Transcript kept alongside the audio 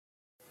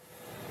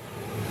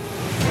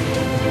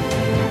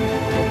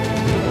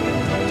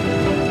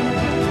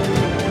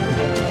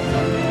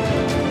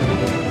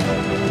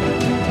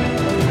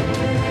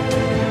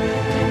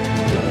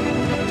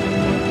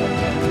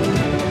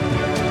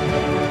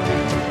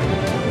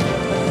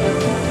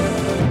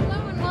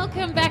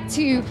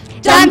to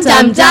Dum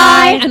Dum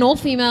Die, an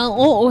all-female,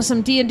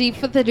 all-awesome D&D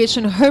 5th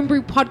edition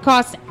homebrew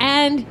podcast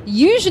and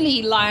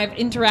usually live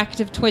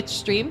interactive Twitch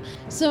stream.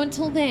 So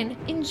until then,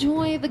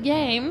 enjoy the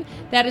game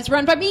that is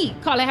run by me,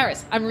 Carla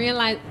Harris. I'm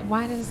realizing,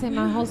 why did I say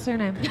my whole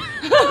surname?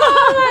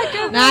 Oh my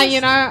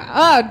goodness.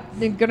 Now,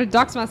 I'm going to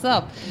dox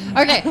myself.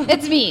 Okay,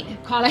 it's me,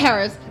 Carla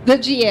Harris, the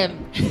GM.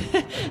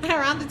 And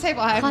around the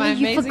table I have Carla, my you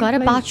amazing forgot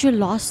players. about your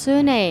last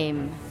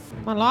surname.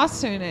 My last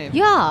surname.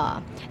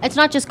 Yeah. It's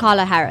not just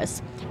Carla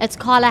Harris. It's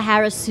Carla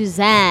Harris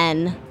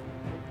Suzanne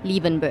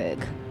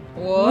Liebenberg.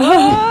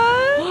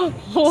 What?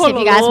 So if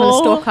you guys want to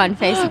stalk her on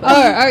Facebook.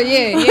 Oh,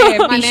 yeah.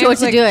 My Be name's sure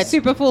to like do it.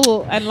 super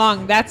full and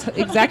long. That's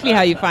exactly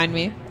how you find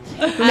me.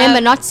 Remember,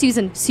 not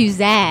Susan,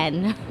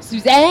 Suzanne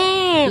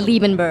Suzanne.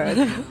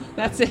 Liebenberg.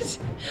 That's it.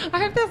 I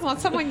hope that's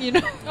not someone you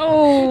know.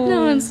 Oh.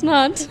 No, it's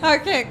not.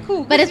 Okay,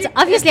 cool. But it's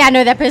obviously I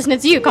know that person.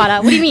 It's you,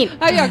 Carla. What do you mean?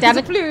 Oh, yeah, Damn because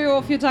it it. flew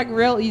off your tongue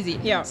real easy.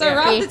 Yeah, So yeah.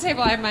 around the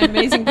table, I have my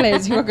amazing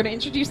players who are going to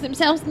introduce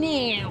themselves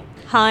now.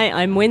 Hi,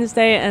 I'm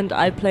Wednesday and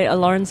I play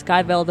Lauren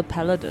Skyvale the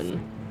Paladin.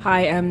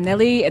 Hi, I'm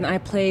Nelly and I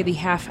play the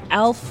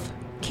half-elf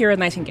Kira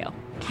Nightingale.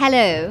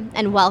 Hello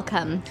and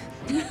welcome.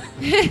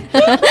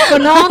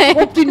 Vanavond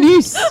op de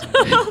nieuws.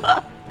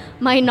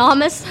 My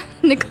naam is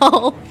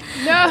Nicole.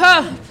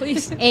 No,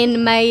 please.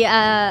 En my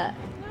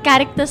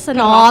karakter se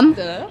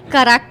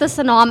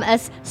naam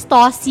is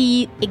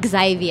Stacy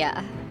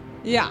Xavier.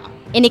 Ja.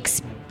 En ek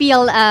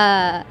speel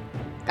I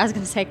was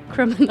going to say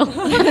criminal.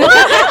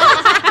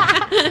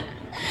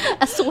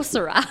 A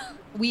sorcerer.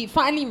 We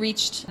finally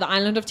reached the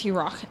island of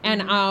Tirach,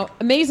 and our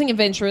amazing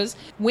adventurers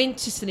went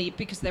to sleep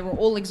because they were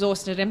all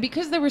exhausted. And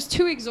because they were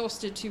too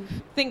exhausted to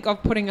think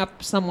of putting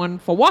up someone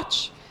for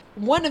watch,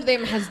 one of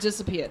them has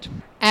disappeared.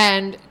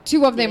 And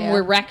two of them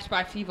were racked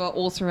by fever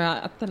all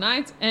throughout the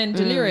night and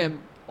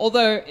delirium.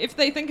 Although, if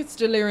they think it's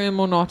delirium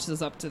or not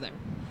is up to them.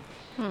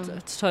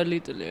 It's totally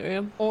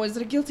delirium. Or is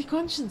it a guilty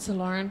conscience,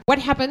 Lauren? What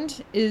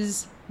happened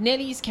is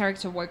Nelly's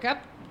character woke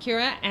up,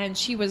 Kira, and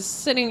she was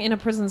sitting in a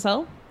prison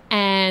cell.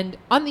 And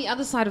on the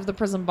other side of the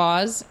prison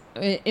bars,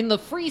 in the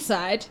free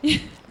side,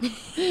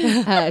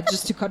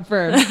 just to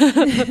confirm,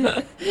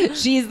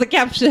 she's the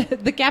captain.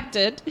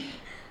 Captive.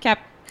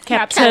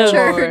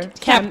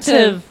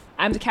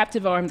 I'm the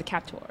captive or I'm the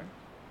captor.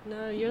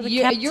 No, you're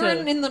the captive. You're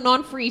in the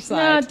non-free No,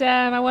 side.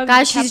 damn, I wasn't.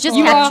 Guys, the she's just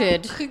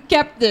captor. captured.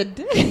 Captain.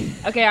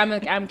 Okay,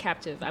 I'm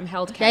captive. I'm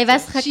held Jy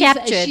captive. was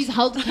gecaptured. She's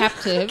held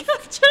captive.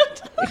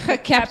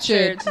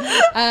 Captured.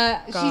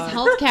 She's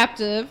held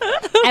captive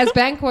as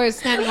Banquo is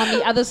standing on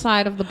the other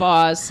side of the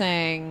bars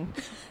saying,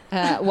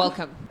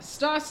 welcome.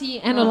 Stacy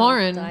and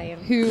Lauren, damn.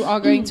 who are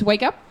going to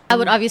wake up. I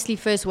would obviously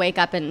first wake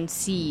up and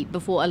see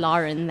before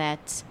Alarin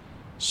that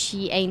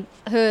she ain't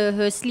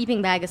her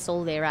sleeping bag is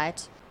still there,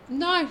 right?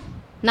 No,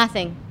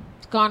 Nothing.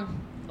 it's gone.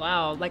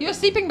 Wow, like Your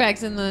sleeping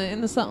bag's in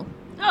the cell.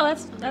 oh,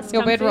 that's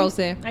Your comfy, bedroll's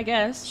there. I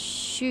guess.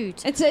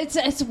 Shoot.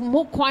 It's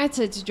more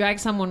quieter to drag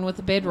someone with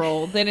a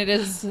bedroll than it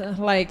is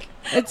like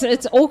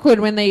it's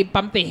awkward when they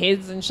bump their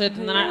heads and shit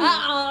and then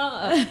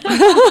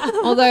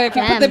although if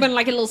you put Damn. them in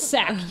like a little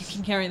sack, you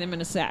can carry them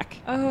in a sack.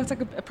 Oh, it's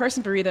like a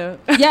person burrito.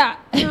 Yeah,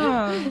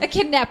 Oh. a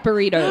kidnap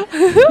burrito.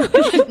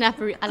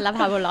 Kidnapper. I love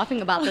how we're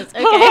laughing about this.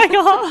 Okay. Oh my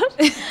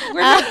god.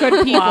 We're not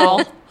good people. Wow.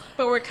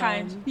 But we're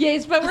kind.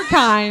 Yes, but we're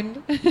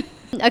kind.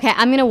 Okay,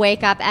 I'm gonna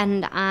wake up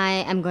and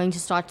I am going to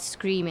start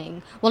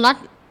screaming. Well, not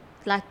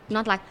like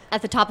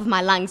at the top of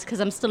my lungs because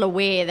I'm still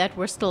aware that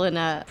we're still in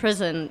a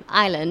prison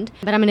island.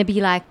 But I'm gonna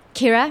be like,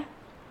 Kira,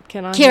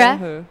 Can I Kira? hear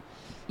her?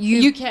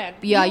 You can.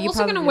 Yeah, You're you also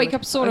going to probably wake would.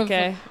 up sort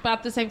Okay. of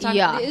about the same time.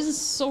 Yeah.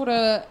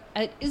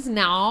 It is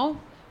now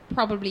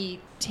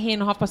probably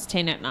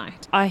 10:30 at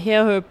night. I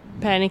hear her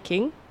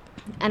panicking.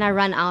 and I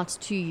run out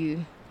to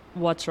you.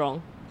 What's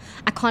wrong?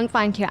 I can't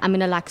find Kira. I'm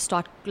gonna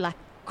start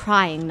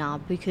crying now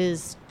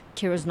because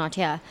Kira's not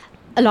here.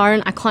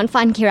 Lauren, I can't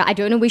find Kira. I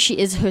don't know where she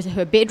is.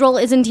 Her bedroll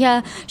isn't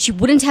here. She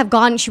wouldn't have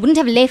gone. She wouldn't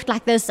have left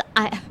like this.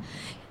 I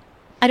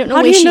don't know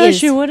How do where you she know is.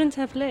 she wouldn't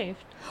have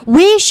left?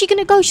 Where is she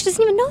gonna go? She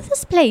doesn't even know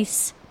this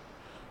place.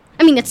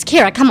 I mean, it's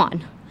Kira. Come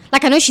on.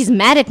 Like, I know she's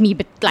mad at me,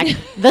 but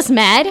this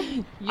mad.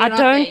 You're I not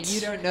don't- there.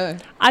 You don't know.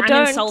 I I'm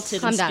don't. insulted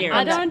Calm and down,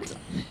 scared.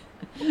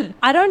 calm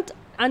I don't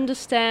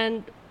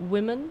understand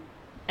women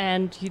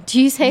and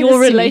Do you say your this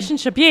to me?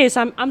 relationship. Yes,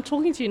 I'm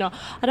talking to you now.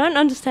 I don't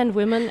understand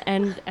women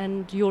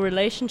and your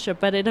relationship,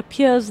 but it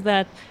appears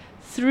that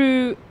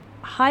through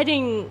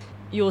hiding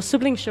your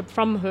siblingship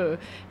from her,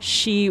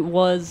 she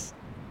was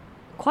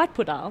quite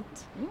put out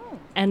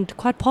and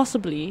quite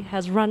possibly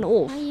has run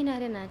off. Oh, you know, I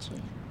didn't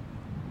actually.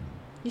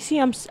 You see,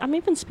 I'm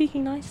even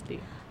speaking nicely.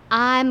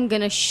 I'm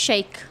gonna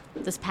shake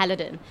this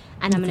paladin,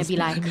 and I'm gonna be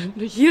like,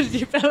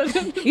 Hierdie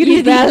paladin.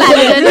 "Hierdie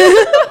paladin."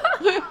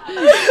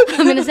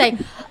 I'm gonna say,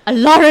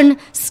 Lauren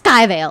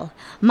Skyvale,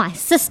 my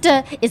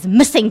sister is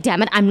missing.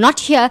 Damn it! I'm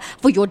not here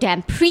for your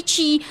damn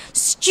preachy,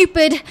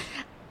 stupid,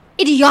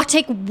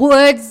 idiotic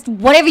words,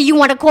 whatever you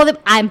want to call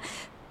them.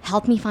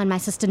 Help me find my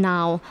sister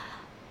now,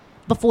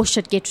 before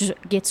shit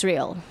gets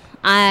real.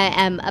 I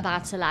am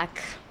about to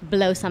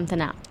blow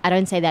something up. I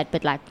don't say that,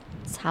 but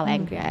That's how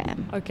angry I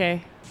am.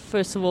 Okay.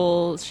 First of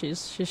all,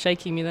 she's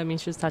shaking me. That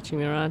means she's touching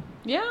me, right?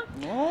 Yeah.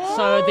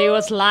 So there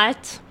was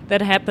light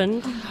that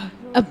happened.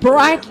 A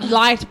bright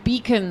light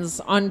beacons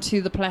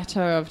onto the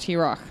plateau of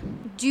T-Rock.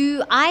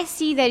 Do I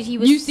see that he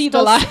was You see the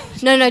still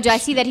light. No, do I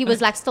see that he was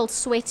like still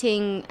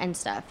sweating and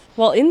stuff?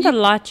 Well, in the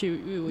light,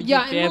 you'd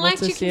Yeah, be in the able light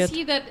to you see can it.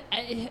 see that,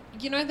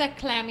 you know, that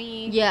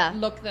clammy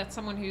look that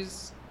someone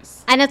who's...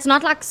 And it's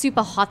not like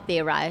super hot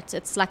there, right?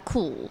 It's like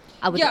cool.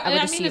 I would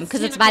assume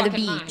because it's by the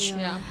beach.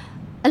 Yeah.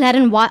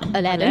 Aladdin, what?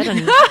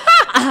 Aladdin. Aladdin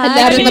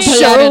Let the me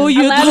show Paladin.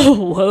 you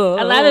the world.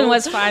 Aladdin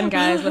was fine,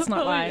 guys. Let's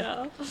not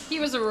lie. He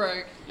was a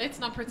rogue. Let's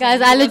not pretend. Guys,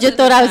 he I legit wasn't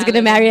thought a I was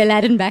gonna paladin. marry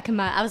Aladdin back in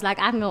my. I was like,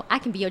 I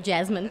can be your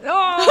Jasmine. Oh,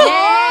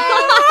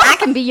 I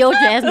can be your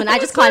Jasmine. I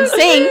just can't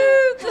sing,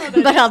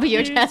 but I'll be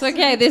your It's Jasmine.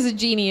 okay. There's a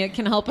genie. It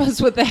can help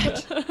us with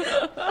that.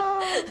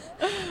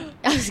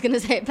 I was gonna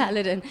say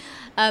Paladin.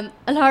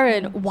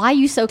 Lauren, why are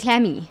you so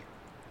clammy?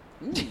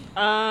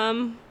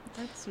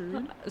 That's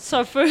rude.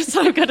 So first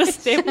I'm going to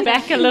step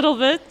back a little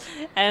bit,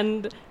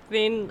 and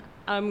then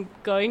I'm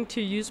going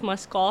to use my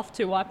scarf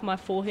to wipe my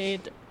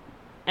forehead,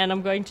 and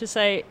I'm going to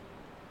say,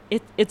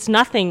 it's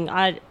nothing.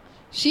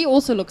 She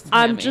also looks.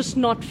 I'm clammy. just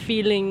not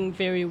feeling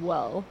very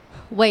well.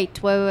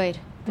 Wait. Were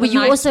The you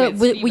night also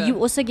sweats were fever. you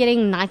also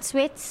getting night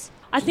sweats?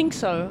 I think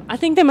so. I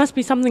think there must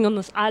be something on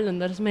this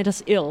island that has made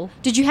us ill.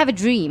 Did you have a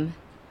dream?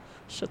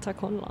 Shit, I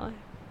can't lie.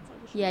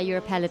 Yeah, you're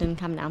a paladin.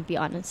 Come now, be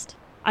honest.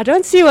 I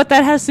don't see what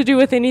that has to do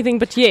with anything,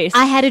 but yes.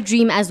 I had a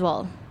dream as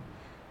well.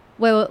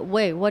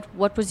 Wait.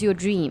 What was your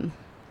dream?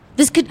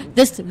 This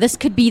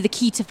could be the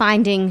key to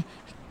finding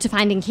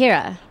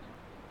Kira.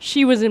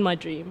 She was in my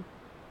dream.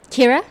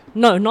 Kira?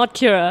 No, not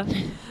Kira.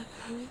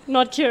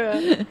 Not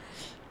Kira.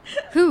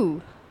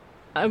 Who?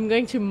 I'm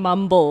going to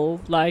mumble,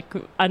 like,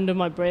 under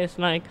my breath,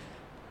 like,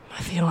 my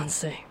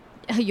fiancé.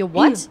 Your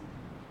what?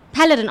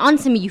 Paladin,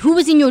 answer me. Who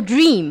was in your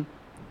dream?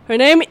 Her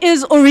name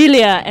is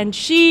Aurelia, and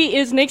she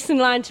is next in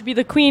line to be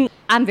the queen.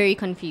 I'm very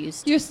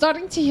confused. You're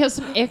starting to hear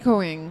some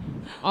echoing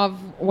of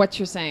what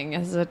you're saying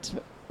as it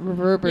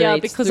reverberates. Yeah,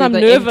 because through I'm the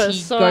nervous, empty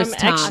so ghost I'm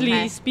town. actually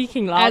Okay.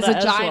 speaking louder as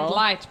a giant well.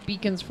 light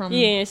beacons from.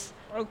 Yes.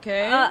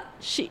 okay.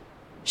 She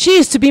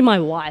is to be my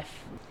wife.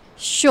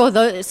 Sure,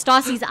 though,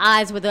 Stacy's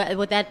eyes with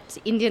that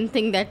Indian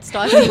thing that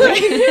Stacy her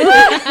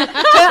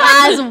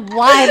eyes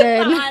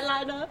widen.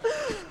 Eyeliner.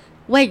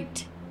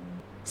 Wait,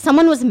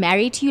 someone was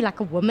married to you like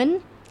a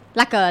woman,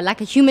 like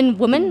a human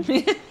woman.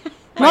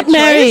 Not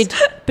married.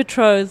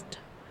 Betrothed.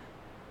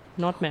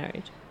 Not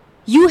married.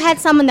 You had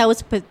someone that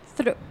was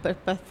She's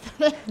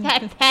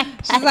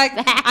like,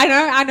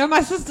 I know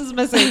my sister's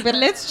missing, but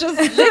let's Let's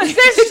do the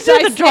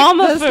dissect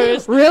drama this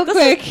first. real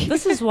quick.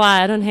 This is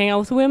why I don't hang out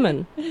with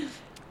women.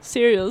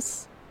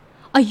 Serious.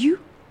 Are you?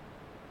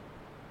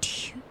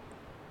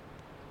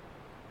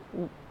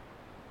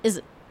 Is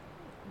it?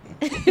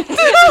 The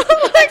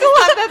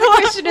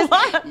question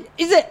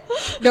is it?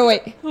 No,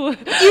 wait.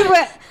 You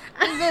were.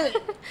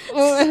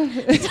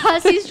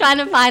 Darcy's trying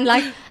to find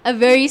like a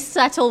very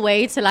subtle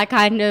way to like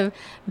kind of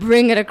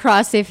bring it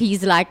across if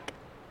he's like,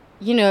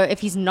 you know, if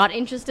he's not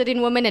interested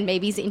in women and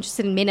maybe he's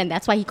interested in men and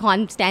that's why he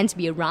can't stand to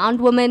be around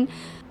women.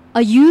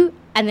 Are you?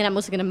 And then I'm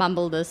also gonna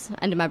mumble this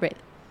under my breath.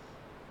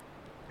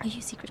 Are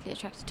you secretly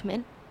attracted to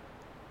men?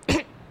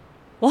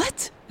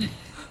 What?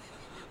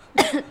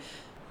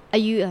 Are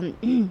you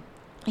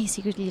are you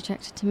secretly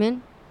attracted to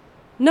men?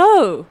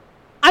 No.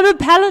 I'm a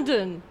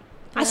paladin.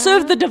 I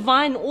serve the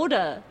divine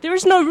order. There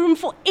is no room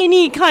for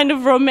any kind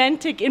of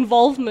romantic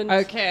involvement.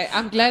 Okay,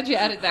 I'm glad you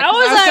added that. I 'cause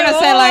was I was like, gonna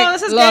say oh, like,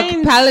 this is look,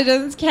 getting-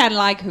 paladins can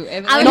like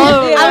whoever. I they was,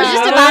 want. I was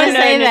just about to No,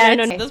 say no, that.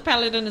 no, no. This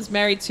paladin is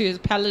married to his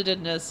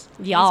paladiness.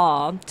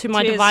 Yeah, to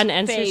my To his divine faith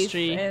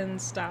ancestry.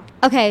 and stuff.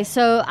 Okay,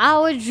 so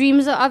our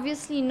dreams are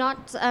obviously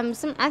not.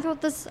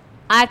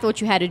 I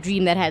thought you had a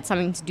dream that had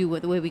something to do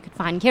with where we could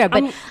find Kira,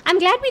 but I'm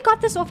glad we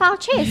got this off our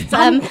chests.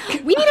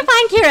 We need to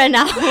find Kira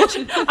now.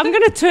 I'm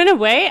going to turn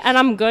away and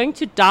I'm going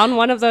to down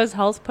one of those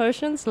health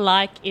potions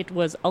like it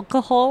was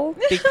alcohol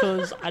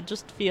because I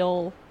just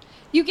feel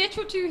You get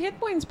your 2 hit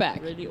points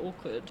back. really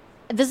awkward.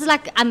 This is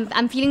like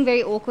I'm feeling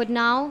very awkward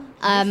now.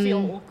 I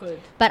feel awkward.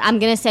 But I'm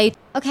gonna say,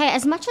 okay,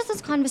 as much as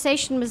this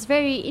conversation was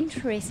very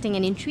interesting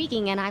and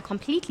intriguing, and I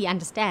completely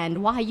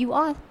understand why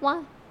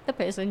the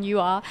person you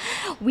are,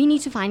 we need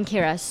to find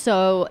Kira,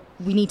 so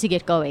we need to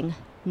get going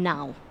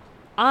now.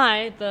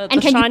 The And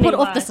can you shining put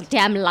off light. this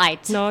damn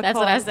light? No, I That's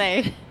what I can't.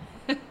 say.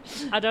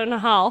 I don't know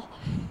how.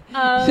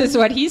 That's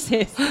what he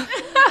says.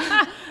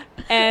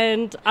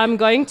 And I'm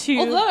going to...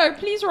 Although,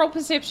 please roll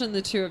perception,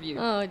 the 2 of you.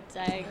 Oh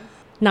dang.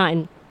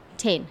 9.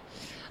 10.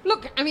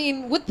 Look, I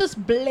mean, with this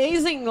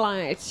blazing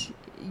light,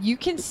 you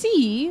can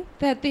see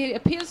that there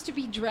appears to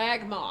be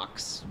drag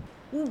marks.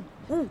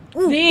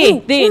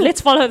 There,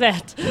 let's follow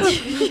that.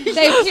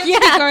 They appear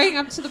to be going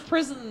up to the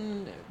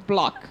prison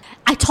block.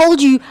 I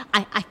told you.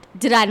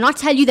 Did I not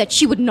tell you that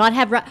she would not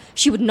have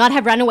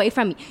run away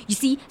from me? You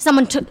see,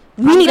 someone took.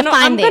 We need to find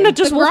I'm them. gonna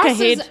just the walk grass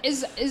ahead.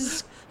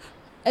 is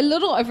a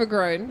little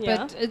overgrown, Yeah.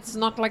 but it's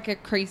not like a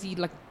crazy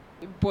like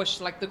bush.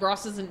 Like the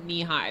grass isn't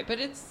knee high, but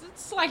it's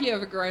slightly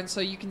overgrown,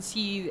 so you can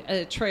see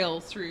a trail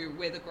through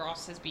where the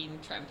grass has been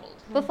trampled.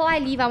 Before I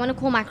leave, I want to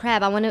call my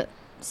crab. I want to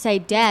say,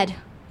 Dad,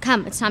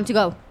 come, it's time to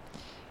go.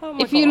 Oh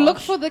my If you look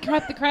gosh. for the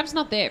crab's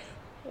not there.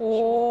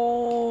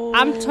 Oh.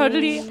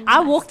 I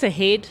walked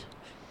ahead.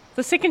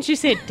 The second she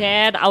said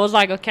dad, I was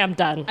like, okay, I'm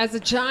done. As a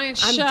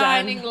giant I'm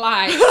shining done.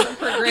 light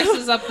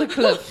progresses up the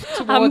cliff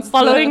towards I'm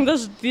following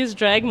the... these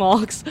drag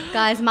marks.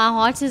 Guys, my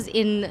heart is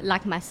in,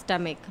 like, my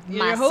stomach.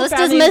 My Your whole sister's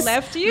family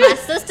left you? My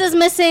sister's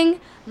missing.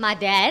 My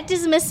dad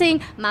is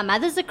missing. My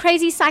mother's a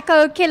crazy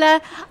psycho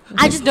killer.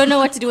 I just don't know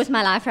what to do with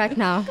my life right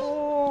now.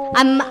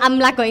 I'm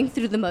like going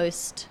through the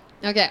most.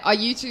 Okay, are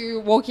you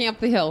two walking up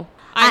the hill?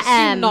 I assume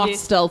am. not Yes.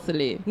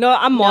 stealthily. No,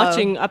 I'm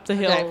marching up the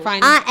hill. Okay,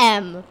 fine. I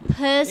am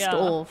pissed Yeah.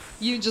 off.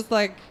 You just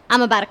like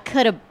I'm about to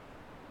cut a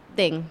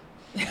thing.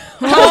 cut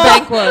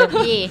a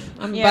bankworm. Yeah,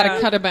 I'm Yeah. about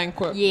to cut a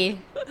bankworm. yeah.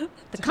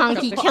 The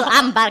conky killer.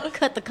 I'm about to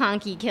cut the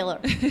conky killer.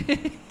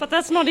 But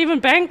that's not even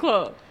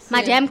Banquo.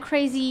 My damn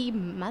crazy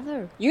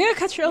mother. You're gonna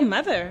cut your own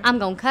mother. I'm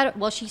gonna cut it.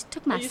 Well, she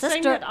took my Are you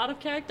saying sister. that out of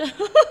character?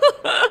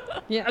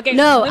 Yeah. Okay.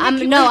 No, let me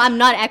keep I'm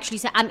not actually.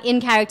 I'm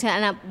in character,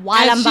 and while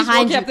As I'm she's behind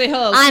walking you, up the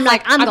hill, I'm she's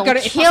like, I'm gonna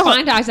if kill I her.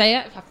 find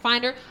Isaiah, if I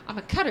find her, I'm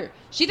gonna cut her.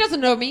 She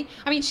doesn't know me.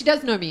 I mean, she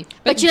does know me,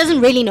 But she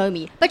doesn't really know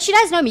me. But she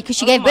does know me because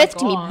she gave my birth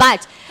to me. God.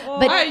 But Oh,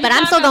 you but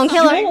I'm found still out gonna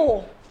kill her.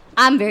 something.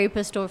 I'm very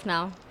pissed off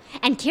now.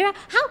 And Kira,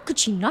 how could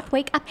she not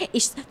wake up?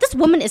 This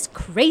woman is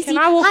crazy. Can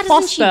I walk How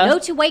doesn't she faster? know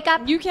to wake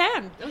up? You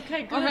can.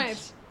 Okay, good. All right.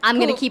 I'm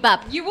gonna Cool. keep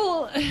up. You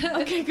will.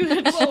 Okay,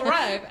 good. will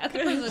arrive at the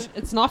prison.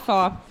 It's not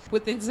far.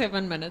 Within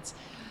 7 minutes.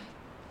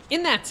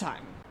 In that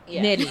time,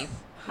 Yeah. Nelly, what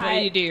Hi.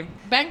 do you do?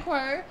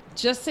 Banquo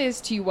just says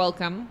to you,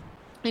 "Welcome,"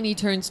 and he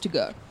turns to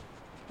go.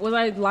 Was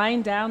I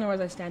lying down or was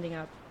I standing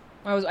up?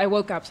 I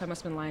woke up, so I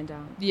must have been lying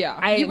down.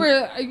 Yeah,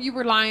 you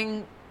were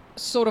lying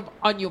sort of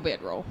on your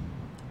bedroll.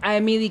 I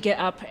immediately get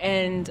up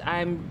and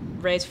I'm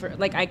ready for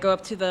I go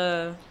up to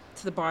the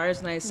bars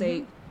and I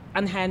say,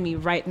 "Unhand me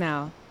right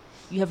now.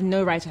 You have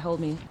no right to hold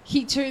me."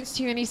 He turns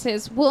to you and he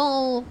says,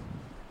 "Well,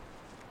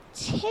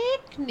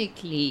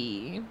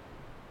 technically,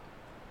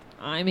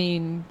 I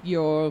mean,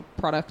 you're a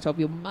product of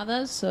your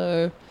mother,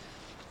 so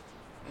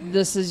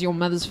this is your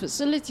mother's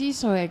facility,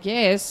 so I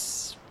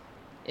guess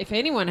if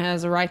anyone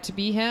has a right to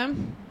be here,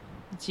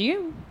 it's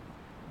you."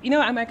 You know,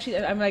 I'm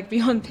like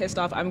beyond pissed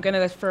off. I'm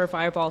gonna throw a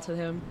fireball to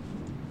him,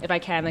 if I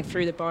can, like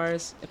through the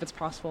bars, if it's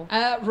possible.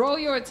 Roll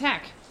your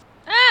attack.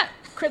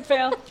 Crit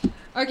fail.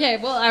 Okay,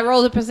 well, I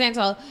rolled a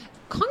percentile.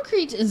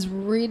 Concrete is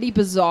really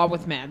bizarre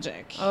with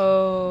magic.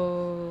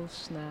 Oh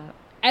snap!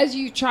 As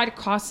you try to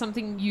cast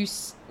something,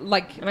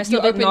 Am I still you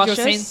a bit opened your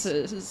nauseous?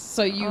 senses,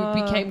 so you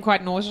became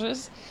quite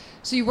nauseous.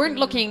 So you weren't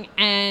looking,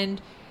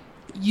 and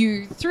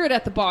you threw it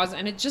at the bars,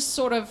 and it just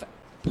sort of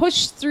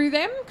pushed through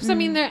them. Because I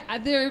mean,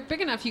 they're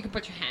big enough you could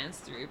put your hands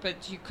through,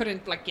 but you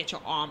couldn't get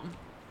your arm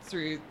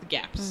through the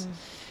gaps.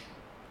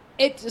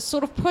 It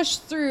sort of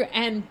pushed through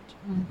and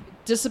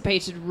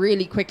dissipated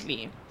really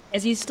quickly.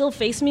 Is he still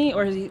face me,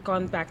 or has he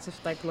gone back to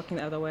looking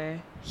the other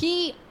way?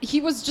 He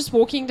was just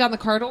walking down the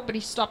corridor, but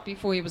he stopped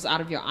before he was out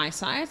of your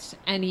eyesight,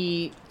 and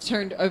he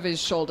turned over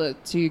his shoulder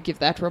to give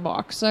that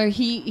remark. So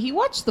he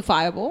watched the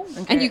fireball, and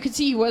Okay. you could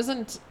see he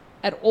wasn't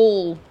at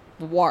all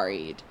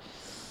worried.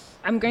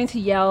 I'm going to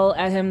yell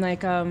at him at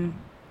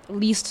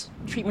least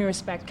treat me with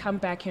respect. Come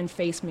back here and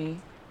face me.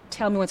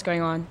 Tell me what's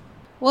going on.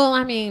 Well,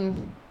 I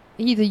mean,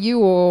 either you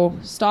or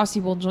Stacy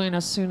will join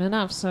us soon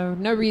enough, so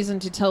no reason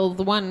to tell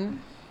the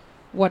one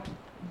what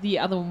the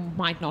other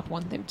might not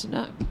want them to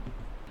know.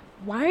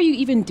 Why are you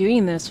even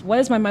doing this? What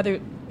is my mother,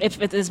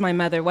 if it is my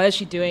mother, what is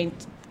she doing,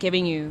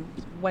 giving you?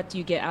 What do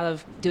you get out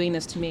of doing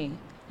this to me?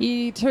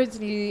 He turns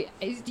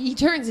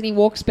and he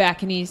walks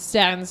back and he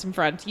stands in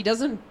front.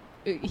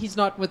 He's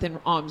not within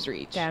arm's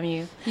reach. Damn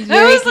you. He's, I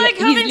very, was like,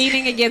 he's having-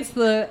 leaning against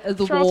the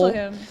Throttle wall,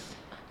 him.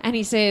 and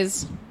he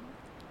says,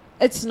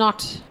 "It's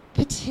not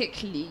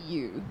particularly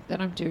you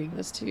that I'm doing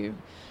this to.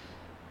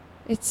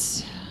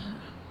 It's,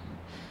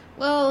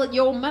 well,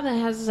 your mother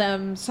has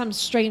some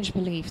strange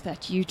belief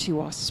that you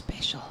two are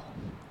special.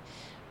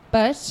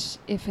 But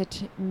if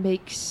it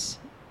makes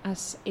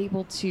us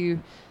able to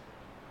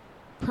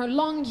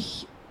prolong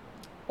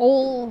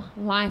all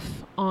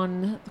life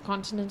on the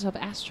continent of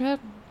Astra,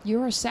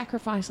 you're a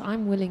sacrifice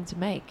I'm willing to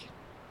make."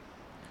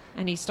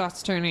 And he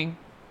starts turning.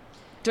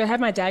 Do I have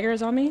my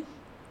daggers on me?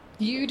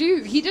 You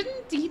do. He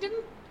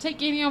didn't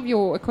take any of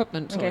your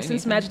equipment. or Okay, since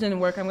anything. magic didn't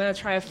work, I'm going to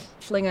try to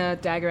fling a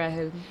dagger at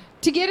him.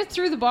 To get it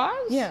through the bars?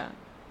 Yeah.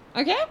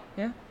 Okay.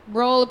 Yeah.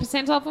 Roll a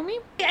percentile for me.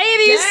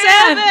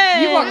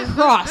 87! You are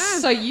cross,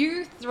 so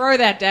you throw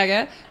that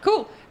dagger.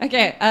 Cool.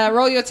 Okay,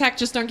 roll your attack.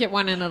 Just don't get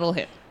one and it'll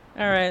hit.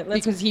 All right,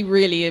 Because he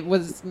really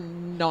was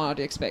not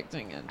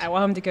expecting it. I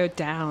want him to go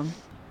down.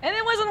 And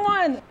it wasn't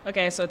one!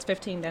 Okay, so it's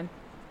 15 then.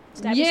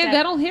 Stabby Yeah, stab.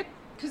 that'll hit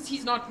because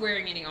he's not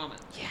wearing any armor.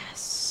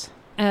 Yes.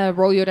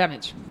 Roll your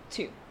damage.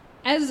 2.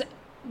 As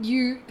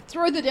you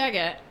throw the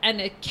dagger and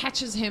it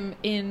catches him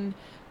in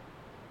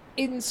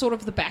sort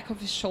of the back of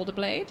his shoulder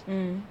blade,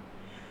 and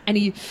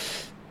he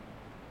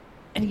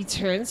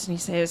turns and he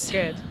says,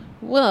 Good.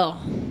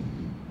 Well,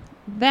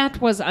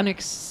 that was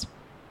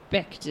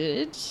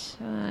unexpected.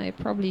 I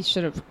probably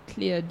should have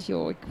cleared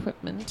your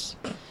equipment.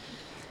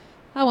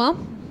 Oh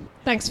well,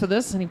 thanks for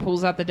this. And he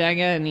pulls out the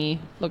dagger and he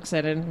looks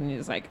at it and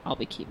he's like, I'll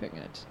be keeping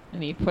it.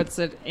 And he puts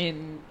it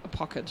in a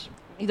pocket.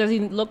 He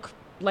doesn't look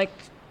like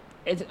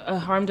it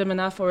harmed him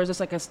enough, or is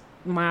this like a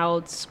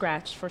mild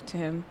scratch to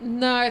him?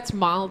 No, it's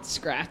mild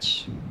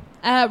scratch.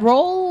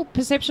 Roll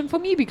perception for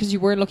me because you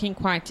were looking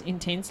quite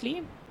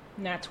intensely.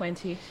 Nat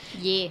 20.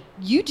 Yeah.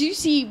 You do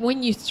see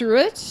when you threw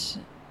it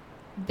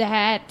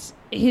that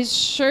his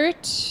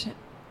shirt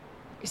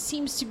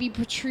seems to be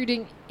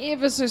protruding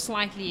ever so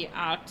slightly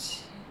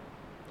out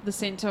the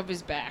center of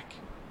his back,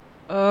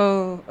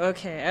 Oh,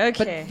 okay.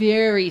 but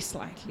very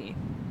slightly.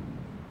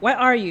 What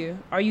are you?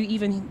 Are you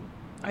even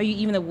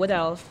a wood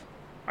elf?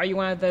 Are you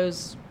one of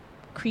those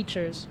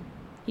creatures?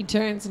 He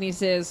turns and he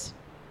says,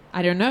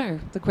 I don't know.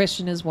 The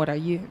question is, what are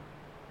you?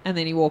 And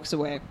then he walks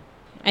away.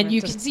 And Right,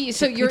 you just can see,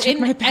 so check- you're check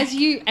in, my back. as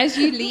you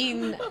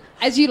lean,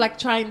 as you like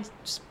try and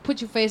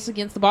put your face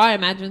against the bar, I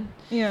imagine,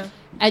 Yeah.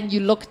 and you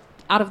look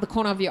out of the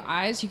corner of your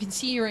eyes, you can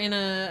see you're in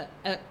a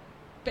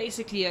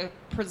basically a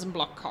prison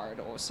block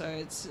corridor. So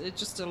it's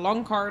just a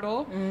long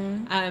corridor.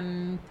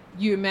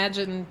 You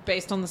imagine,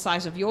 based on the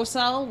size of your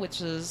cell,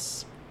 which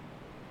is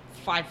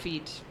 5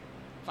 feet,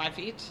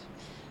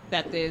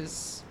 that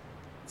there's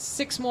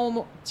 6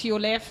 more to your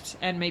left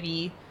and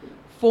maybe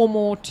 4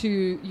 more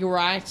to your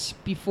right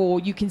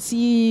before you can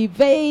see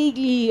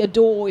vaguely a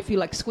door if you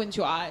like squint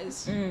your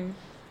eyes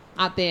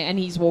out there, and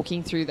he's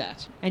walking through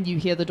that and you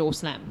hear the door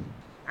slam.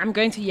 I'm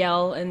going to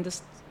yell and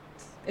just.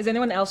 Is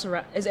anyone else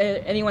around? Is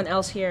there anyone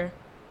else here?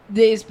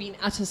 There's been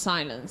utter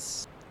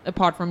silence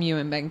apart from you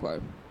and Banquo.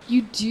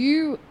 You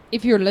do,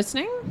 if you're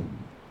listening,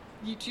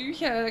 you do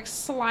hear a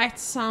slight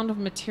sound of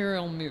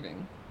material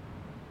moving.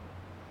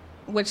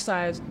 Which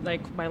side?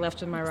 Like my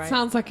left and my right?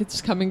 Sounds like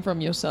it's coming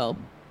from your cell.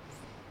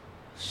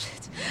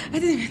 I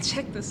didn't even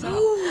check this out.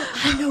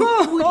 I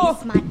know who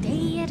is my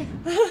dad.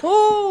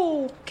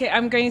 Oh. Okay,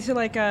 I'm going to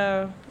like do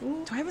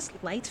I have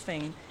a light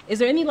thing? Is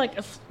there any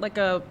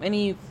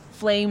any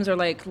flames or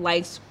like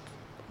lights?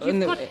 You've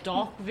got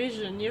dark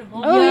vision. You're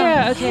Oh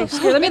yeah. Okay.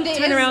 So let me But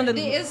turn around and.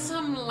 there is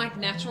some like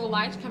natural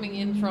light coming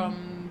in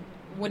from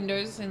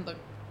windows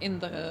in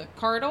the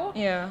corridor.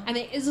 Yeah. And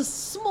there is a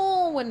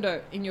small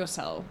window in your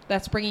cell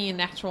that's bringing in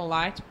natural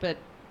light, but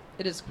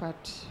it is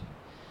quite.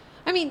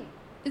 I mean,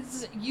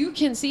 you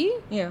can see,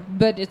 Yeah.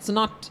 but it's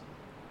not.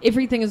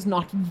 Everything is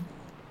not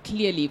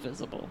clearly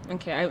visible.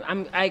 Okay.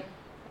 I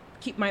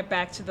keep my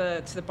back to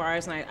the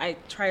bars and I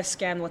try to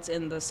scan what's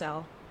in the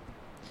cell.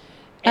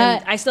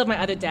 And I still have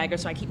my other dagger,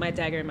 so I keep my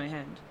dagger in my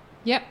hand.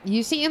 Yep.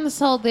 You see in the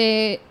cell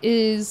there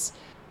is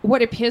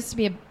what appears to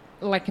be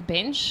like a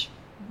bench,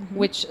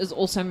 which is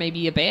also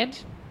maybe a bed.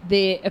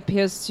 There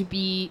appears to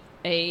be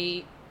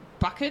a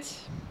bucket.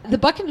 The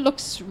bucket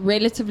looks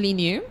relatively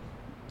new,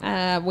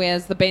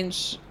 whereas the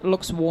bench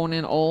looks worn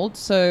and old.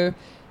 So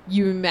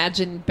you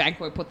imagine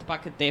Banquo put the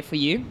bucket there for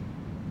you,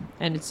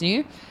 and it's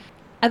new.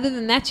 Other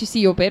than that, you see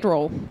your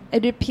bedroll.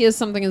 It appears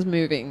something is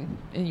moving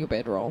in your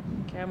bedroll.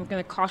 Okay. I'm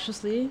gonna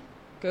cautiously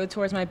go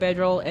towards my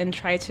bedroll and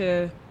try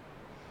to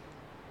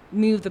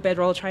move the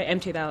bedroll, try to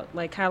empty it out,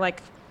 like kind of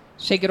like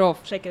Shake it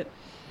off. shake it.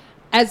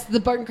 As the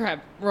bone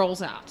crab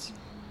rolls out.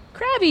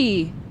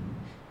 Crabby!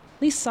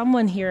 At least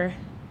someone here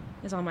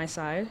is on my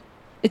side.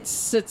 It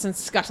sits and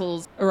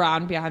scuttles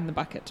around behind the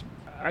bucket.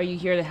 Are you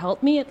here to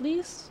help me at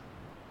least?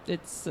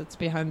 It sits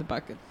behind the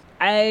bucket.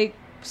 I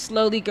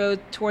slowly go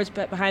towards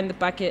behind the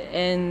bucket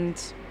and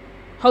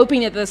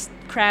hoping that this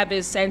crab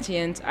is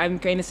sentient, I'm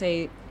going to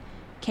say,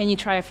 can you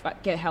try to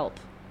get help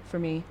for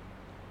me?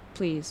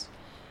 Please.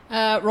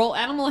 Roll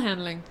animal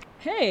handling.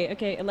 Hey,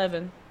 okay,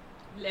 11.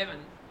 11.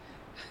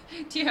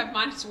 Do you have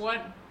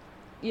 -1?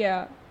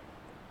 Yeah.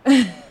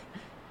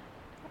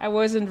 I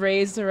wasn't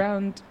raised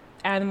around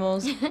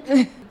animals.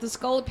 The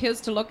skull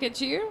appears to look at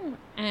you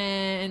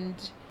and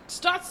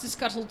starts to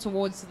scuttle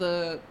towards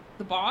the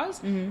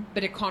bars,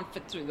 but it can't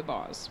fit through the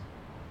bars.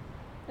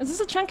 Is this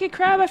a chunky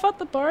crab? I thought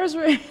the bars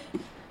were...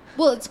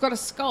 Well, it's got a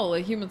skull,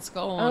 a human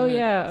skull on it.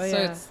 yeah, So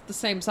yeah. it's the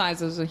same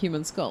size as a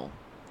human skull.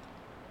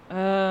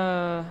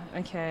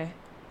 Okay.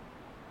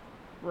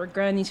 We're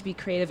gonna need to be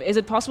creative. Is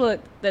it possible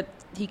that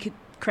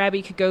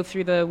Krabby could go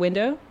through the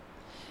window?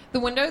 The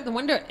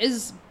window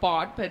is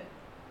barred, but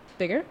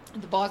Bigger?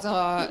 the bars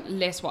are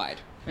less wide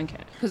Okay.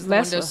 because the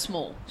Less window's wi-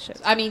 small.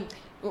 Shit. I mean,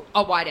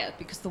 are wider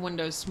because the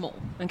window's small.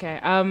 Okay.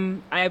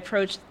 I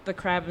approach the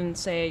crab and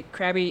say,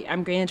 Krabby,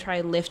 I'm going to try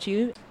to lift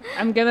you.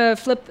 I'm gonna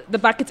flip. The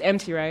bucket's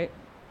empty, right?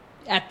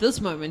 At this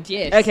moment,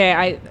 yes. Okay.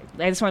 I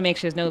just want to make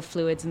sure there's no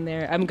fluids in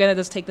there. I'm gonna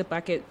just take the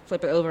bucket,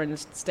 flip it over, and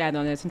just stand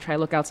on it and try to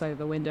look outside of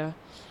the window.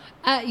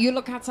 You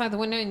look outside the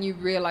window and you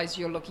realize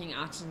you're looking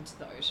out into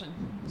the ocean.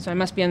 So I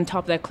must be on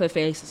top of that cliff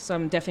face. So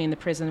I'm definitely in the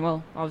prison.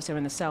 Well, obviously I'm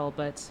in the cell,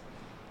 but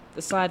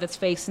the side that's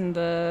facing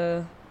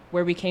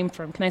where we came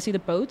from. Can I see the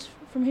boat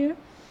from here?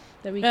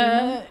 That we came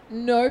on?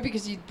 No,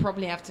 because you'd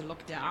probably have to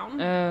look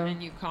down, Oh.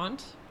 and you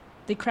can't.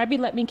 Did Krabby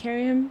let me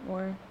carry him,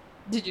 or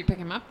Did you pick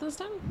him up this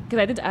time? Because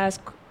I did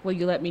ask, will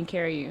you let me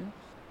carry you?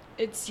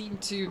 It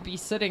seemed to be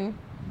sitting.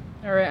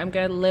 All right, I'm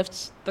going to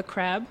lift the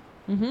crab,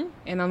 Mm-hmm.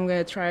 and I'm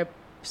going to try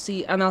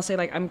see, and I'll say,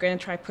 like, I'm going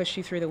to try push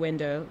you through the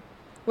window.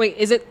 Wait,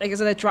 is it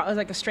a drop,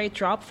 like a straight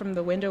drop from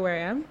the window where I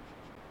am?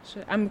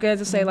 So I'm going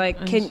to say,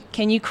 like,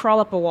 can you crawl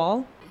up a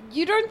wall?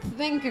 You don't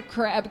think a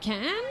crab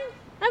can?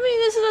 I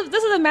mean,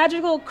 this is a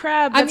magical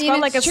crab that's got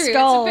like a true.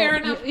 skull. It's fair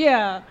enough.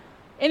 Yeah,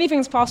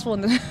 anything's possible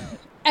in the.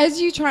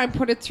 As you try and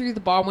put it through the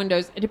bar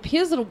windows, it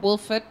appears that it will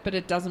fit, but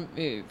it doesn't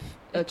move.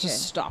 It Okay.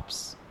 just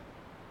stops.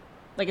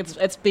 Like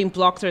it's being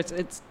blocked, or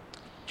it's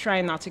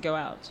trying not to go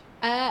out.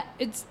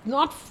 It's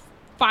not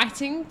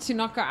fighting to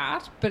knock her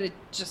out, but it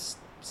just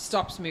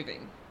stops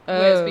moving.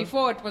 Whereas Oh.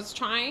 before it was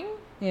trying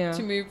Yeah.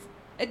 to move.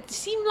 It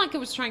seemed like it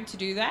was trying to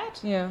do that,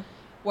 Yeah.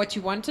 what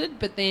you wanted,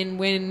 but then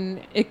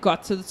when it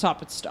got to the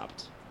top, it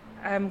stopped.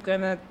 I'm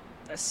gonna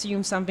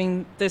assume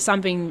there's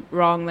something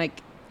wrong.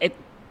 Like it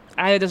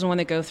either doesn't want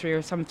to go through,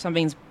 or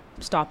something's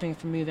stopping it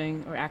from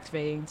moving or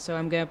activating. So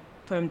I'm gonna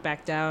put him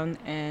back down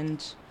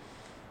and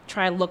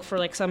try to look for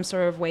like some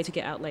sort of way to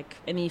get out, like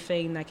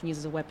anything I can use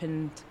as a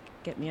weapon to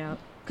get me out.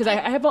 Because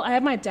I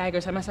have my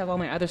daggers. I must have all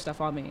my other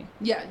stuff on me.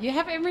 Yeah, you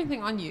have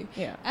everything on you.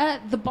 Yeah.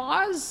 The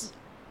bars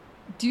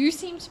do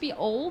seem to be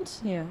old,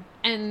 Yeah.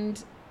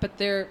 but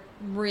they're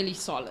really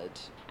solid.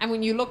 And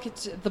when you look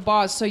at the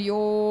bars, so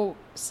your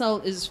cell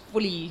is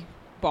fully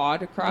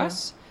barred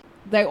across.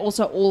 They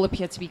also all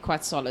appear to be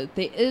quite solid.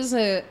 There is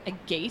a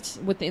gate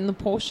within the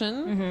portion.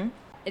 Mm-hmm.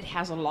 It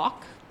has a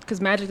lock. Because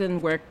magic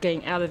didn't work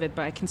getting out of it,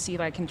 but I can see if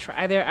I can try.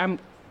 Either I'm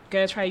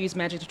gonna try to use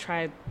magic to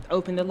try to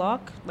open the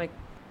lock, like,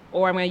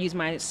 or I'm gonna use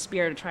my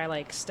spear to try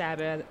like stab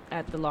it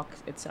at the lock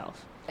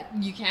itself.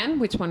 You can.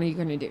 Which one are you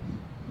going to do?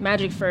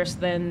 Magic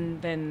first, then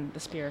the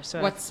spear. So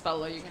What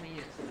spell are you going to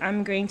use?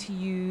 I'm going to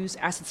use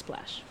acid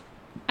splash.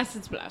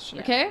 Acid Splash.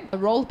 Yeah. Okay.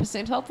 Roll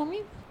percentile for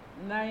me.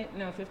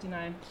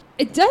 59.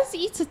 It does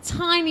eat a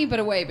tiny bit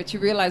away, but you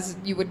realize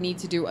you would need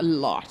to do a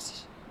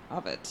lot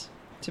of it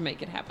to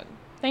make it happen.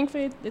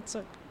 Thankfully, it's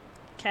a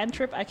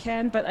cantrip. I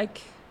can, but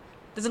like,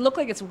 does it look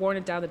like it's worn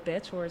it down a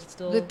bit, or is it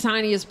still? The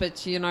tiniest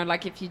bit,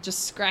 like if you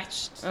just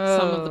scratched some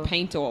of the Oh.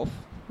 paint off.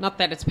 Not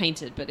that it's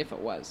painted, but if it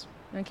was.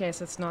 Okay,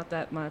 so it's not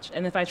that much.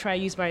 And if I try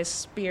to use my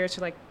spear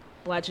to like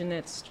bludgeon it,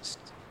 it's just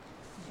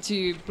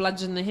To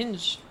bludgeon the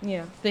hinge.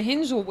 yeah. The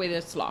hinge or whether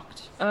it's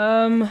locked.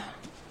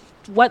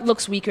 What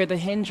looks weaker, the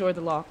hinge or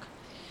the lock?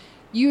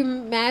 You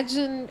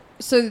imagine,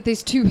 so that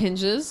there's two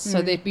hinges,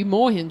 so there'd be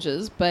more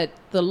hinges, but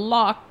the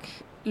lock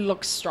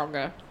looks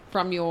stronger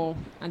from your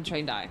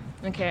untrained eye.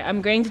 Okay,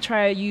 I'm going to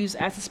try to use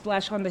acid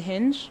splash on the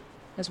hinge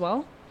as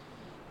well.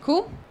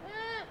 Cool?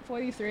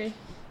 43.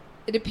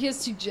 It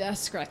appears to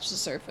just scratch the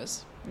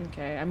surface.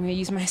 Okay, I'm gonna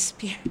use my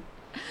spear.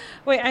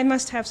 Wait, I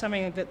must have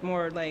something a bit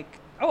more like.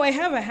 Oh, I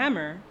have a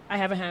hammer.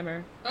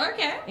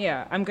 Okay.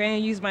 Yeah, I'm going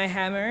to use my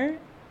hammer.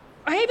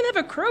 I even have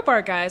a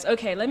crowbar, guys.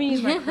 Okay, let me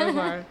use my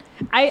crowbar.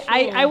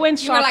 I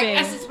went You were shopping. like,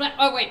 acid splash.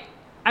 Oh, wait.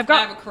 I've I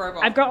have a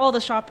crowbar. I've got all the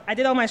shop. I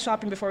did all my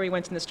shopping before we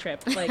went on this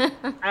trip. Like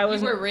I You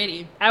was were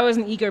ready. I was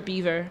an eager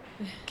beaver.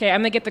 Okay, I'm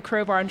gonna get the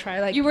crowbar and try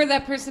like. You were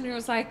that person who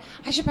was like,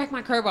 I should pack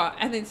my crowbar.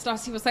 And then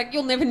Stacy was like,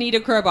 you'll never need a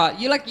crowbar.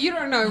 You're like, you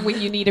don't know when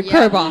you need a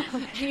crowbar.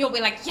 And you'll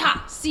be like,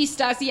 yeah, see,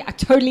 Stacy, I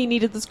totally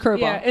needed this crowbar.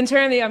 Yeah,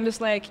 internally I'm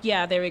just like,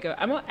 yeah, there we go.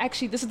 I'm not,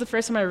 actually, this is the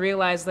first time I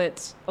realized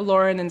that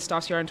Lauren and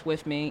Stassi aren't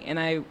with me, and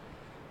I,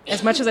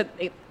 as much as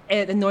it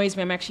annoys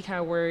me, I'm actually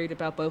kind of worried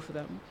about both of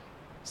them.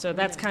 So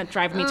that's kind of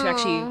driving me to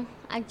actually Oh,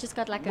 I just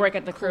got like work a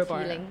at the cool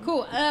crowbar. feeling.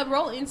 Cool.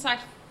 Roll insight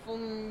for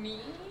me.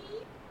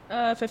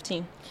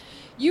 15.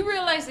 You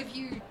realize if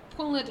you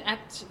pull it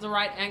at the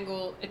right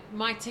angle, it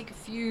might take a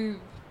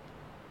few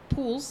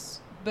pulls,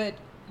 but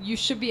you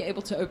should be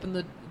able to open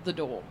the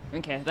door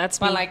Okay, that's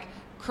by me. like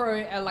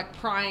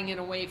prying it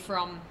away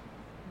from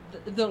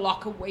the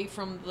lock, away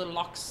from the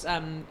lock's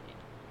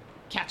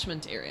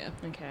catchment area.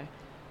 Okay.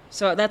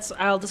 So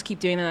I'll just keep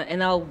doing that,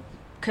 and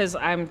because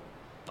I'm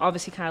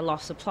obviously kind of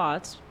lost the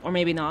plot, or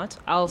maybe not,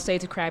 I'll say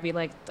to Krabby,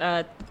 like,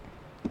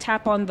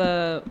 tap on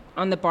the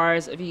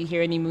bars if you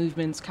hear any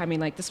movements coming,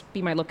 like, just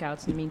be my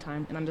lookouts in the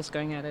meantime, and I'm just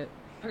going at it.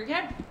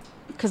 Okay.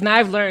 Because now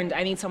I've learned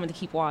I need someone to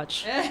keep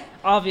watch,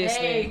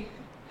 obviously.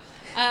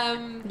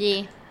 Hey.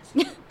 Yeah.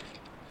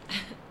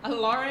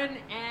 Lauren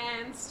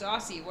and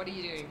Stacy, what are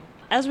you doing?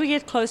 As we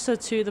get closer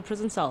to the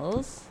prison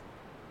cells,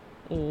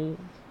 or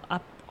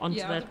up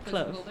onto the that prison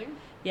cliff, building.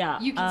 yeah,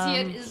 You can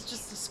see it is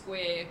just a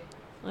square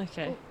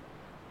Okay.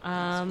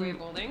 square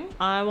building.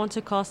 I want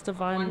to cast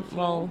divine. One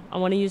floor. Well, I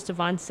want to use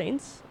divine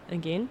sense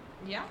again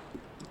Yeah.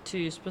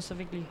 to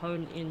specifically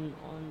hone in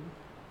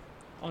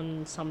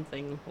on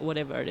something, or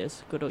whatever it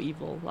is, good or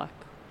evil. Like,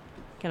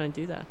 can I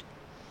do that?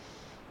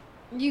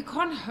 You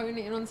can't hone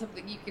in on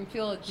something. You can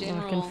feel a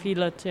general I can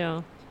feel it.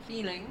 Yeah.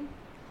 feeling.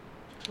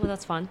 Well,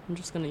 that's fine. I'm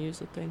just gonna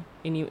use it then.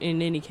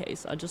 In any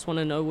case, I just want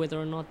to know whether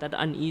or not that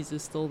unease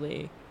is still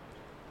there.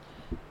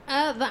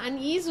 The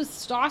unease with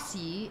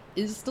Stacy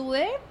is still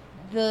there.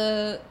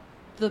 The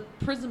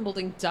prison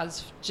building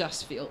does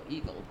just feel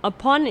evil.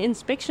 Upon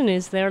inspection,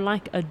 is there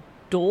like a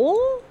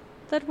door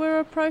that we're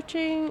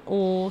approaching,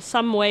 or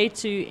some way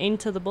to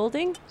enter the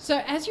building?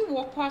 So as you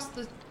walk past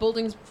the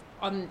buildings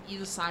on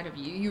either side of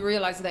you, you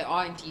realize they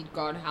are indeed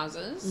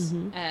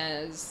guardhouses.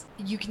 As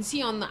you can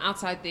see on the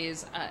outside,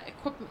 there's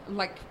equipment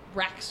like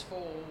racks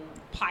for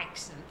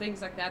pikes and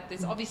things like that.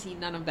 There's obviously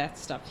none of that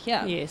stuff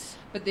here. Yes.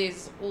 But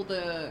there's all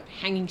the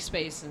hanging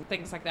space and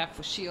things like that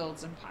for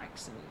shields and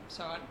pikes and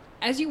so on.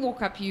 As you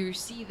walk up, you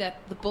see that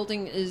the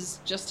building is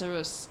just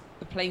a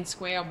plain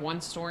square of one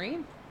story.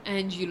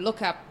 And you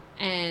look up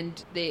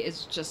and there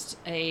is just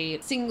a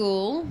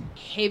single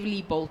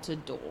heavily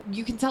bolted door.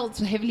 You can tell it's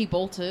heavily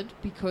bolted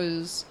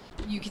because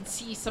you can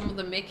see some of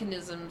the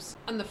mechanisms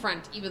on the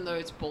front, even though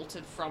it's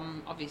bolted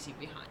from obviously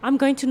behind. I'm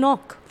going to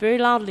knock very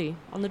loudly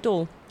on the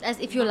door. As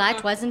if your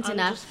light wasn't I'm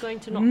enough. just going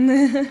to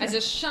knock. As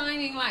a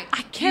shining light.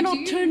 I cannot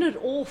You do- turn it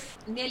off.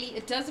 Nelly,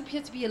 it does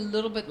appear to be a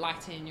little bit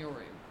lighter in your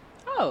room.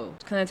 Oh,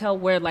 can I tell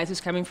where light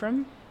is coming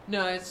from?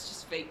 No, it's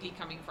just vaguely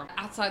coming from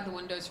outside the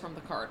windows from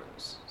the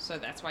corridors. So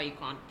that's why you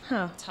can't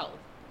Huh. tell.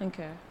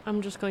 Okay.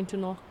 I'm just going to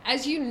knock.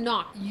 As you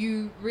knock,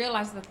 you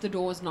realize that the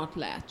door is not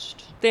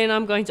latched. Then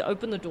I'm going to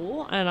open the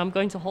door and I'm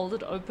going to hold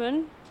it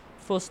open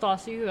for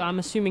Stacy, who I'm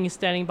assuming is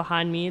standing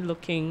behind me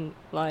looking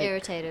like...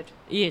 Irritated.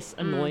 Yes,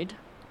 annoyed.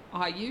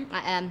 Are you?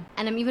 I am.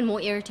 And I'm even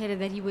more irritated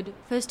that he would,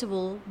 first of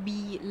all,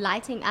 be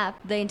lighting up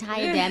the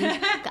entire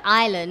damn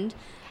island.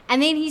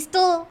 And then he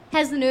still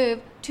has the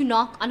nerve to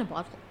knock on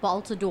a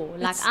bolted door.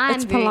 Like, I'm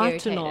it's very polite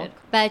to irritated.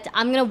 knock. But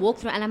I'm going to walk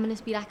through and I'm going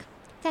to be like,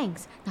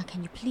 thanks. Now,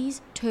 can you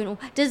please turn off?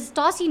 Does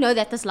Stacy know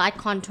that this light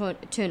can't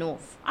turn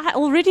off? I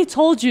already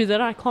told you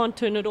that I can't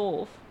turn it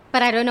off.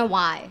 But I don't know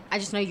why. I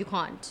just know you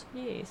can't.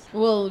 Yes.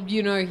 Well,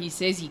 you know he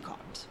says he can't.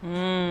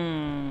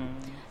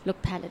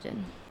 Look,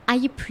 Paladin, I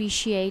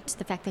appreciate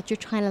the fact that you're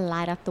trying to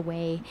light up the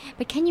way,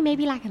 but can you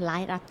maybe like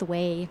light up the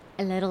way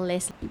a little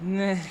less?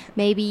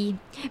 Maybe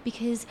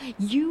because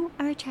you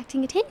are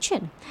attracting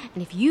attention.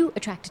 And if you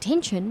attract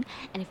attention,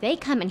 and if they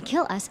come and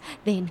kill us,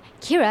 then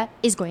Kira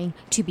is going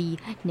to be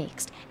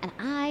next. And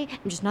I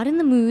am just not in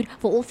the mood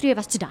for all three of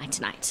us to die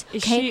tonight.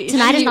 Okay?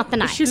 Tonight is not the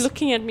night. Is she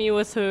looking at me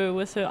with her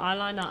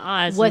eyeliner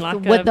eyes With- in like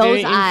with a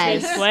those very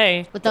eyes. intense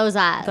way? With those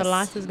eyes. The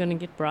light is going to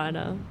get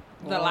brighter.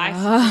 The light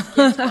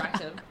gets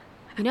brighter.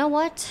 You know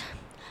what?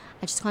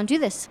 I just can't do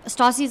this.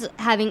 Stacy's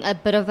having a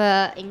bit of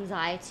a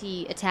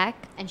anxiety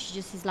attack, and she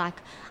just is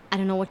like, I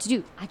don't know what to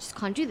do. I just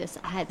can't do this.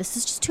 This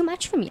is just too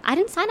much for me. I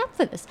didn't sign up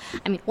for this.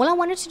 I mean, all I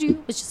wanted to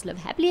do was just live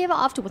happily ever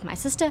after with my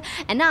sister,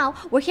 and now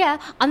we're here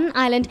on an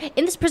island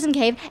in this prison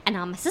cave, and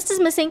now my sister's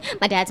missing,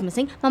 my dad's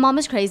missing, my mom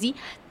is crazy.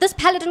 This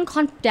paladin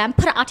can't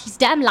put out his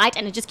damn light,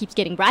 and it just keeps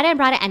getting brighter and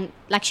brighter, and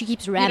like she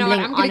keeps You know rambling what?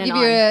 I'm on going to and give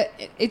on.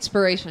 you an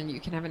inspiration. You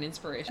can have an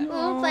inspiration.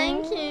 Oh,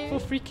 thank you.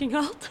 For freaking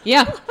out.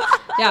 Yeah.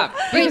 Yeah.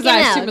 Because I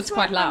Freaking assume out. it's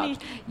quite loud.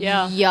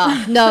 Yeah.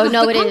 Yeah. No,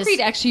 the it is.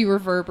 concrete actually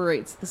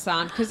reverberates the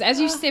sound. Because as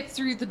you step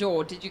through the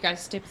door, did you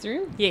guys step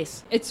through?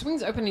 Yes. It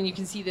swings open and you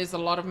can see there's a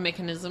lot of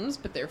mechanisms,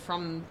 but they're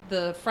from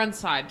the front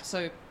side.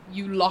 So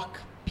you lock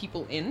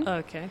people in.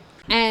 Okay.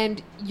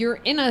 And you're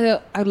in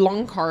a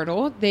long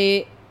corridor.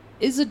 There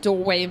is a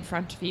doorway in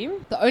front of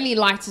you. The only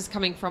light is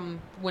coming from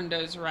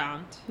windows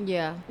around,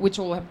 Yeah. which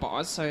all have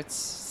bars, so it's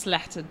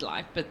slatted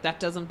light, but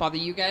that doesn't bother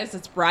you guys.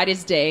 It's bright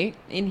as day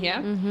in here.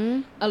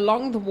 Mm-hmm.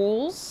 Along the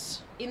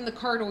walls, in the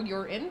corridor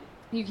you're in,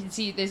 you can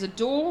see there's a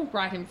door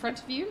right in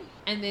front of you.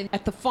 And then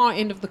at the far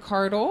end of the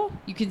corridor,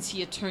 you can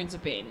see it turns a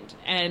bend.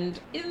 And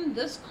in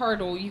this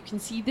corridor, you can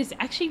see there's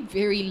actually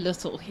very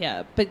little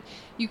here. But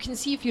you can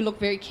see if you look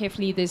very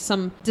carefully, there's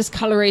some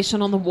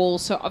discoloration on the wall.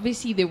 So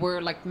obviously there were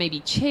like maybe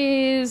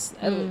chairs,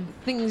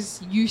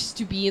 things used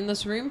to be in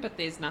this room, but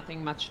there's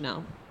nothing much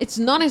now. It's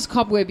not as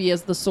cobwebby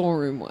as the saw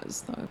room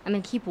was, though. I'm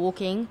gonna keep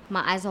walking.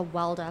 My eyes are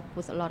welled up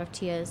with a lot of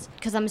tears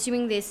because I'm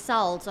assuming there's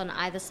cells on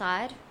either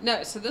side.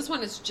 No, so this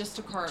one is just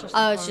a corridor.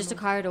 Oh, it's just a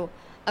corridor.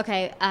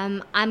 Okay,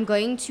 I'm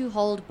going to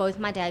hold both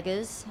my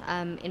daggers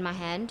in my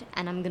hand,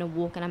 and I'm gonna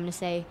walk, and I'm gonna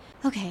say,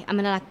 okay, I'm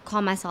gonna like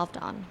calm myself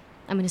down.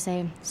 I'm gonna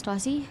say,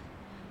 Stacy,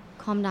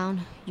 calm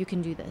down. You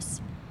can do this.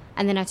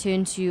 And then I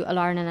turn to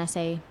Alarin and I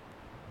say,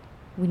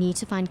 we need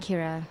to find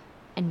Kira,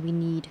 and we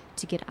need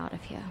to get out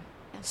of here.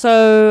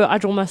 So I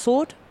draw my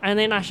sword and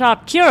then I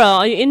shout, Kira,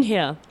 are you in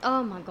here?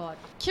 Oh my god.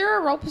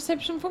 Kira, roll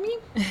perception for me.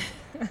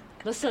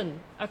 Listen,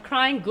 a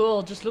crying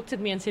girl just looked at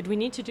me and said, we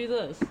need to do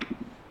this.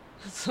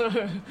 So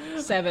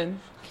 7.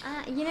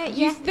 You know,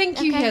 You yeah. think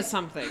you okay. hear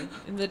something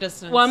in the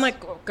distance. Well, I'm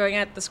like going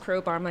at this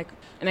crowbar. I'm like,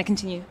 and I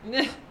continue.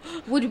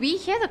 Would we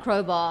hear the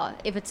crowbar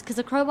if it's because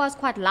the crowbar is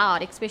quite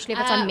loud, especially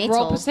if it's on metal?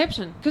 Roll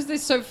perception. Because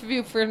there's so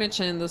few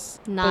furniture in this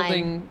 9.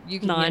 building. You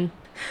can 9.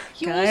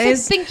 You Guys.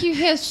 also think you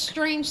hear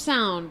strange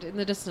sound in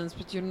the distance,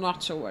 but you're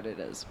not sure what it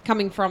is.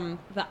 Coming from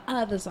the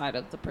other side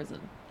of the prison.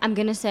 I'm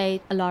gonna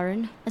say,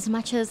 Lauren, as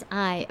much as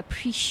I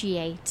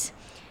appreciate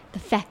the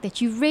fact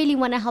that you really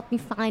want to help me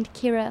find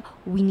Kira,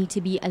 we need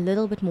to be a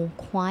little bit more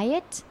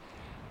quiet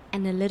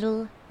and a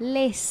little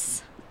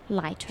less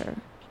lighter,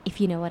 if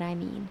you know what I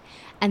mean.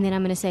 And then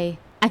I'm gonna say,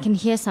 I can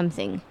hear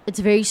something. It's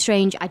very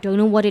strange. I don't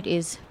know what it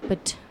is,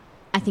 but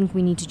I think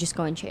we need to just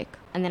go and check.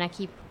 And then I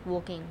keep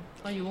walking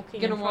Are you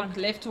walking You're in going to walk front?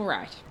 left or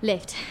right?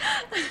 left.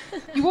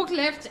 You walk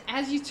left.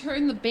 As you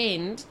turn the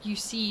bend, you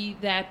see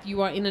that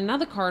you are in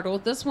another corridor.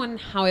 This one,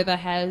 however,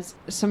 has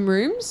some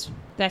rooms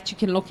that you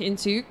can look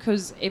into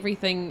because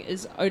everything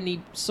is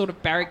only sort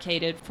of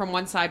barricaded from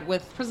one side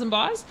with prison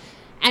bars.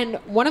 And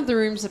one of the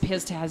rooms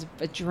appears to have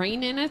a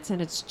drain in it,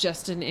 and it's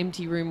just an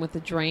empty room with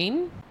a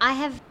drain. I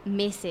have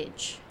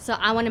message. So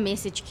I want to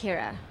message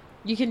Kira.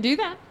 You can do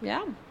that,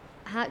 yeah.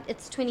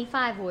 It's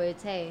 25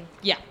 words, hey?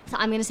 Yeah. So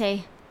I'm going to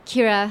say,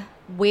 Kira,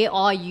 where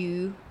are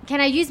you? Can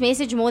I use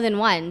message more than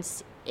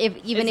once? If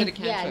Is it a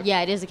cantrip?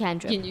 yeah, it is a You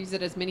cantrip. can use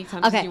it as many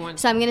times as Okay, you want.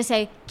 so I'm going to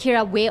say,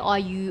 Kira, where are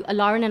you?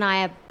 Lauren and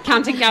I are...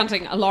 Counting.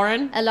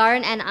 Lauren.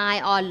 Lauren and I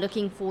are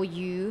looking for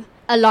you.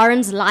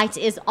 Lauren's light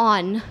is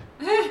on.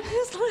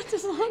 His light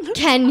is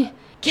on.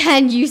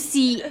 Can you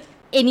see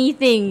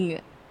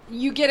anything?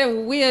 You get a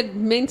weird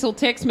mental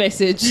text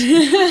message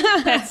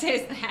that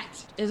says that.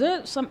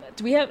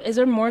 Is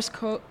there Morse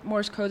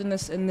code in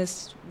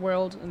this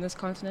world, in this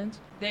continent?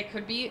 There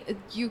could be.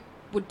 You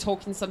would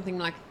talk in something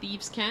like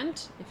thieves'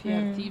 cant if you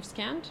have thieves'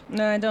 cant.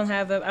 No, I don't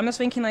have that. I'm just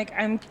thinking like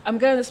I'm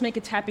gonna just make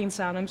a tapping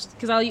sound.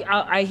 Because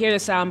I hear the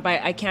sound,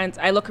 but I can't.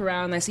 I look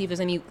around. I see if there's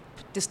any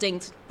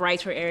distinct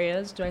brighter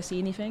areas. Do I see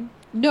anything?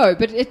 No,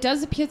 but it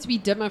does appear to be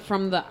dimmer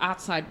from the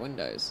outside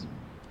windows.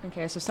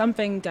 Okay, so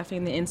something definitely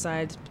in the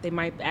inside. They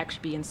might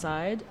actually be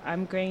inside.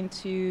 I'm going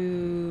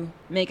to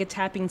make a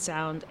tapping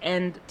sound.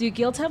 And do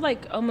guilds have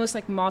like almost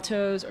like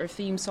mottos or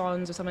theme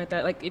songs or something like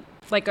that? Like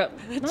it's like a.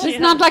 It's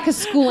not like a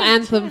school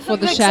anthem for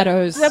the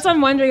shadows. That's what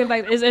I'm wondering. If,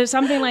 like, is there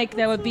something like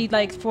that would be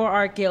like for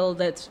our guild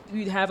that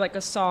we'd have like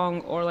a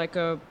song or like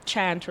a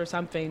chant or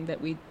something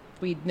that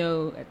we'd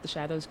know at the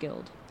Shadows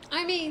Guild?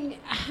 I mean,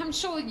 I'm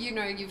sure you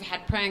know you've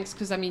had pranks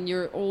because I mean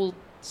you're all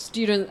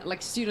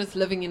students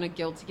living in a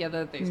guild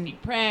together. There's big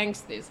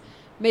pranks. There's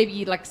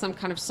maybe like some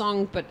kind of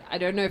song, but I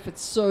don't know if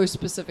it's so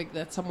specific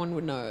that someone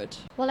would know it.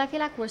 Well, I feel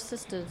like we're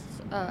sisters.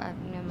 Oh,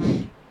 never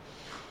mind.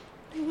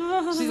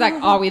 She's like,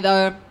 "Are we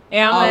though?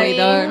 Yeah, Are we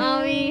though?"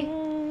 Are we?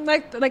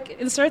 Like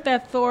insert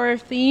that Thor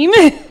theme,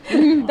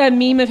 that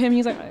meme of him.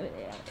 He's like,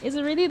 is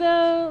it really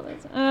though?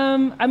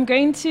 I'm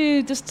going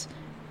to just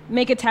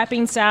make a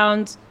tapping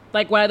sound,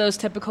 like one of those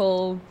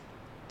typical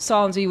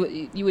songs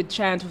you would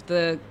chant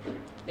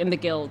in the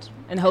guild,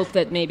 and hope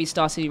that maybe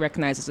Star City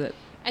recognizes it.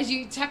 As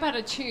you tap out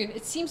a tune,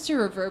 it seems to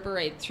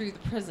reverberate through the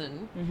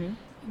prison. Mm-hmm.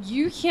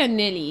 You hear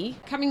Nelly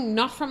coming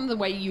not from the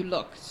way you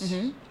looked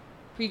Mm-hmm.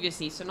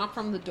 previously, so not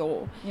from the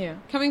door. Yeah.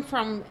 Coming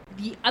from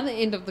the other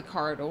end of the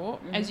corridor,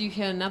 as you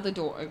hear another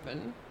door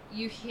open,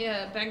 you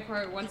hear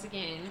Banquo once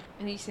again,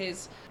 and he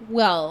says,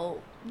 "Well,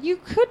 you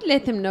could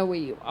let them know where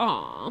you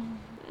are,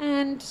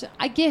 and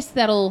I guess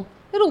it'll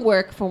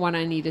work for what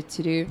I needed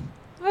to do."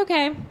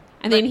 Okay.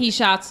 And then he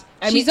shouts,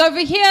 "She's over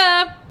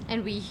here!"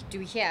 And we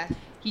hear.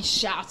 He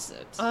shouts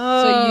it.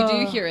 Oh. So you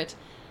do hear it.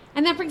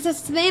 And that brings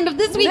us to the end of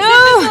this week's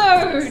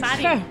episode.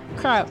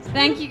 Crap.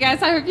 Thank you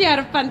guys. I hope you had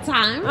a fun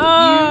time.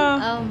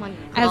 Oh my god.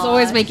 As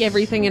always, make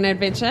everything an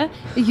adventure.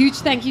 A huge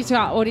thank you to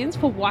our audience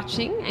for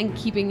watching and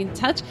keeping in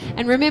touch.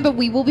 And remember,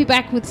 we will be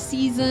back with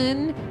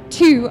season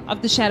 2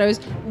 of The Shadows.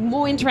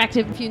 More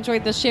interactive. If you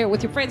enjoyed this, share it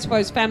with your friends,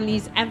 foes,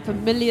 families, and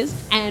familiars.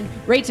 And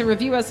rate and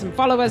review us and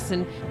follow us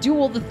and do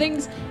all the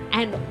things.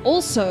 And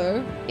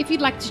also, if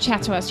you'd like to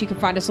chat to us, you can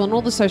find us on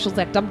all the socials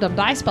at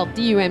DumDumDie, spelled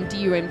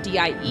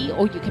DUMDUMDIE,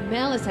 or you can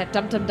mail us at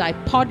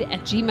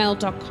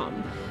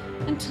dumdumdiepod@gmail.com.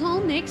 Until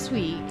next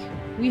week,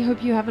 we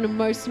hope you have an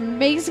most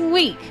amazing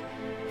week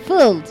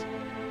filled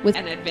with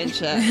an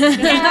adventure.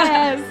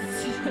 Yes.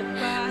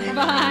 Bye.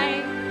 Bye.